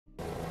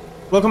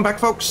Welcome back,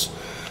 folks.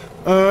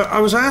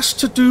 I was asked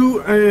to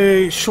do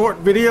a short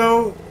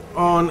video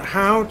on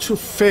how to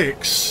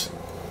fix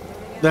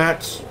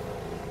that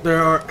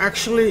there are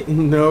actually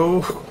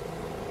no...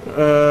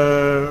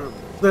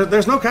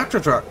 there's no capture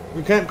truck.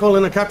 You can't call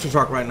in a capture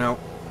truck right now.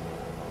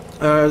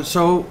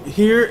 So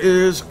here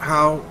is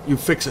how you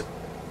fix it.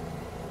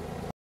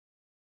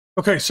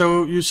 Okay,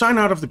 so you sign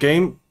out of the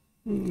game,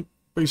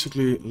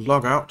 basically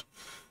log out,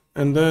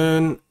 and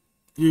then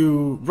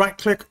you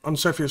right-click on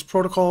Cepheus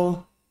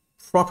Protocol,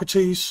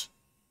 Properties,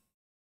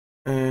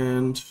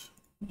 and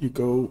you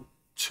go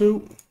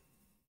to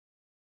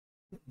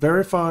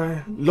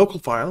Verify Local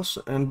Files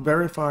and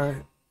Verify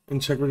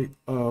Integrity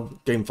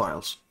of Game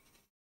Files.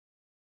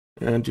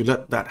 And you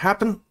let that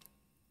happen.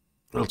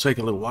 It'll take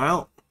a little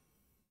while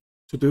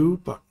to do,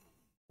 but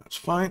that's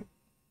fine.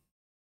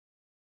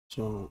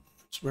 So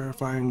it's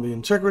verifying the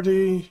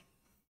integrity,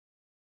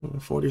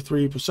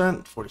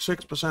 43%,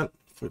 46%,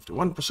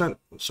 51%,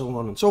 and so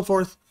on and so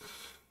forth.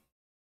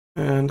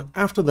 And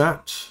after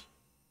that,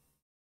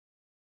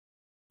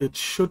 it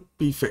should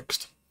be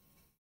fixed.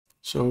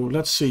 So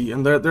let's see.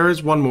 And there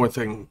is one more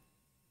thing,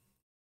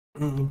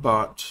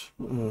 but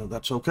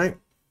that's okay.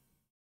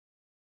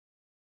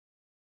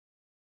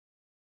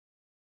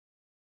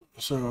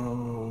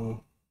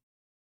 So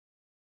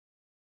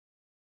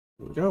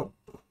here we go.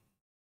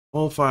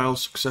 All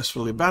files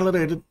successfully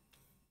validated.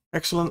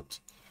 Excellent.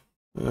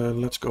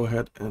 Let's go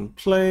ahead and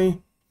play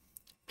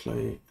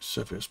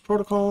Cepheus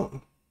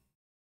Protocol.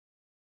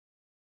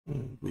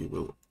 And we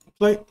will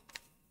play.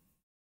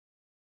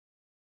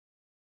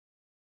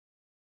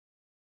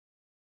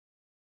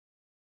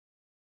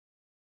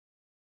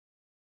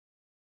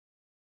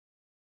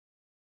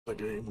 The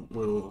game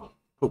will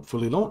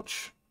hopefully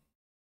launch.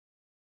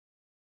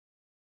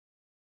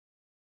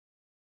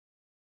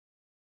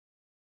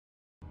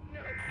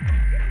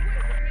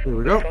 Here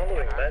we go. The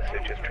following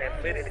message is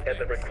transmitted at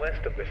the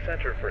request of the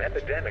Center for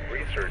Epidemic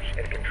Research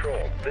and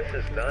Control. This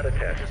is not a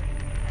test.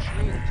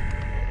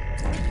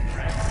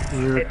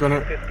 We're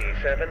gonna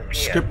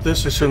skip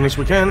this as soon as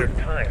we can.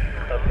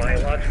 A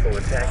biological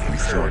attack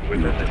occurred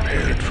within the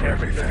city of San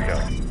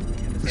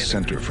Francisco. The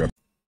Center for...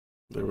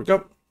 There we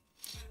go.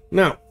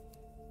 Now,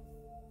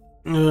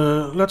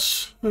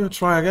 let's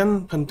try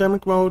again.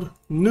 Pandemic mode,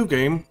 new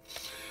game.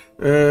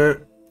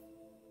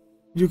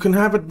 You can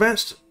have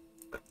advanced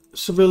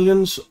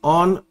civilians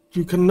on.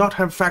 You cannot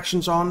have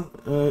factions on.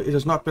 It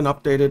has not been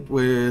updated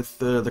with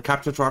the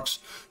capture trucks.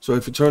 So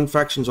if you turn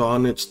factions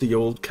on, it's the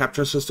old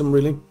capture system,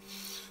 really.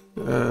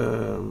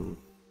 And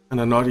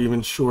I'm not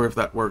even sure if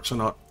that works or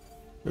not.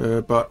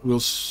 But we'll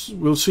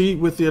see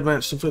with the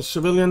advanced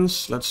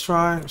civilians. Let's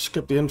try.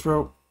 Skip the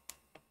intro.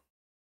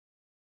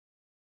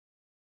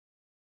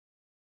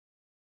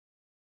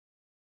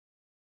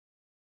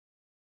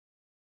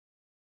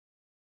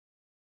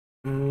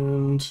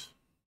 And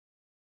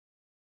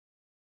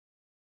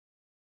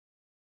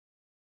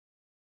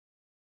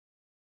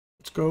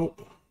let's go.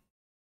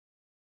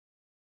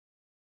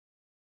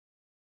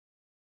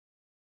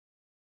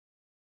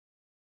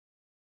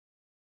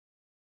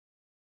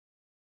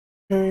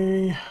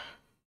 Okay.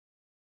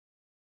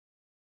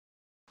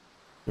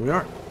 Here we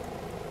are.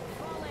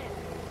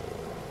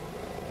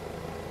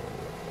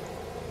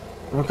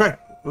 Okay,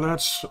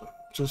 let's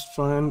just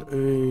find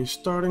a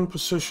starting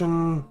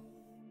position.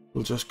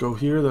 We'll just go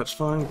here, that's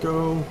fine,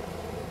 go.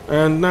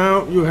 And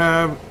now you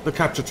have the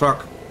capture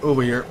truck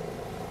over here.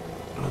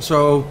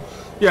 So,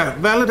 yeah,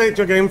 validate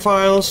your game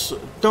files,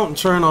 don't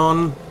turn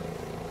on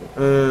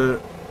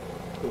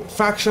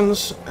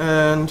factions,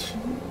 and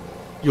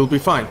you'll be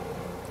fine.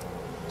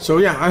 So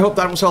yeah, I hope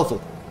that was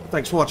helpful.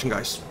 Thanks for watching,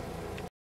 guys.